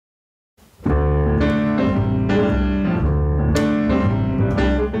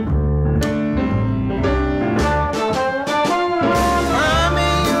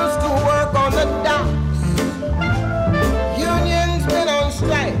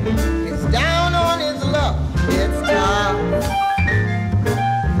It's down on his luck, it's tough.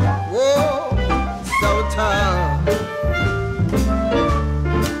 Whoa, so tough.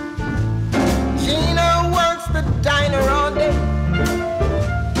 Gina works the diner all day,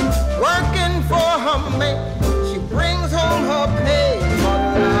 working for her mate. She brings home her pay for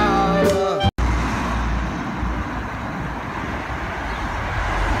love.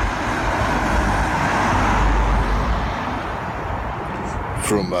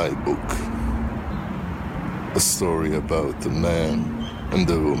 From my book, a story about a man and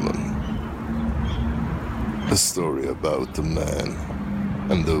a woman. A story about a man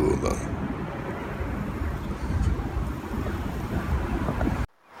and a woman.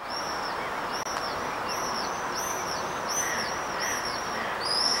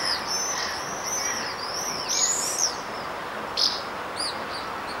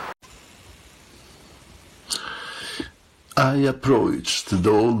 I approached the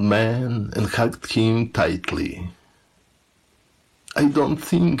old man and hugged him tightly. I don't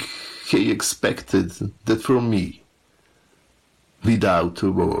think he expected that from me, without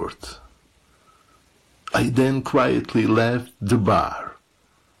a word. I then quietly left the bar,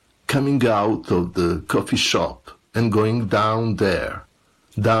 coming out of the coffee shop and going down there,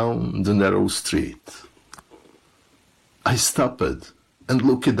 down the narrow street. I stopped and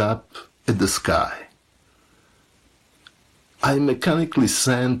looked up at the sky. I mechanically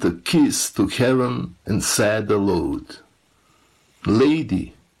sent a kiss to heaven and said aloud,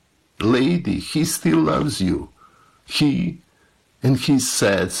 "Lady, lady, he still loves you. He and his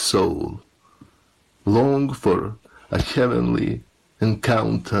sad soul long for a heavenly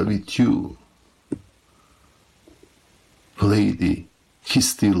encounter with you. Lady, he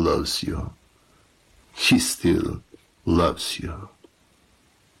still loves you. He still loves you.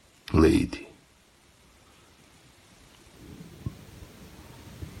 Lady."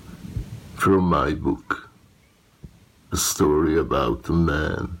 From my book, a story about a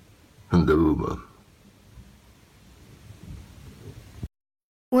man and a woman.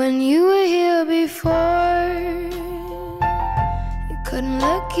 When you were here before, you couldn't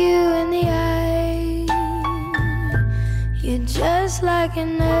look you in the eye. You're just like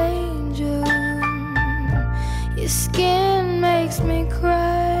an angel. Your skin makes me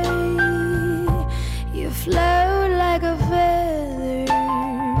cry. You float like a feather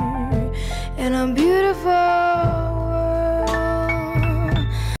in a beautiful world.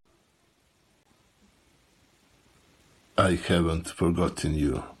 I haven't forgotten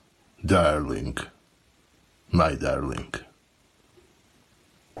you, darling, my darling.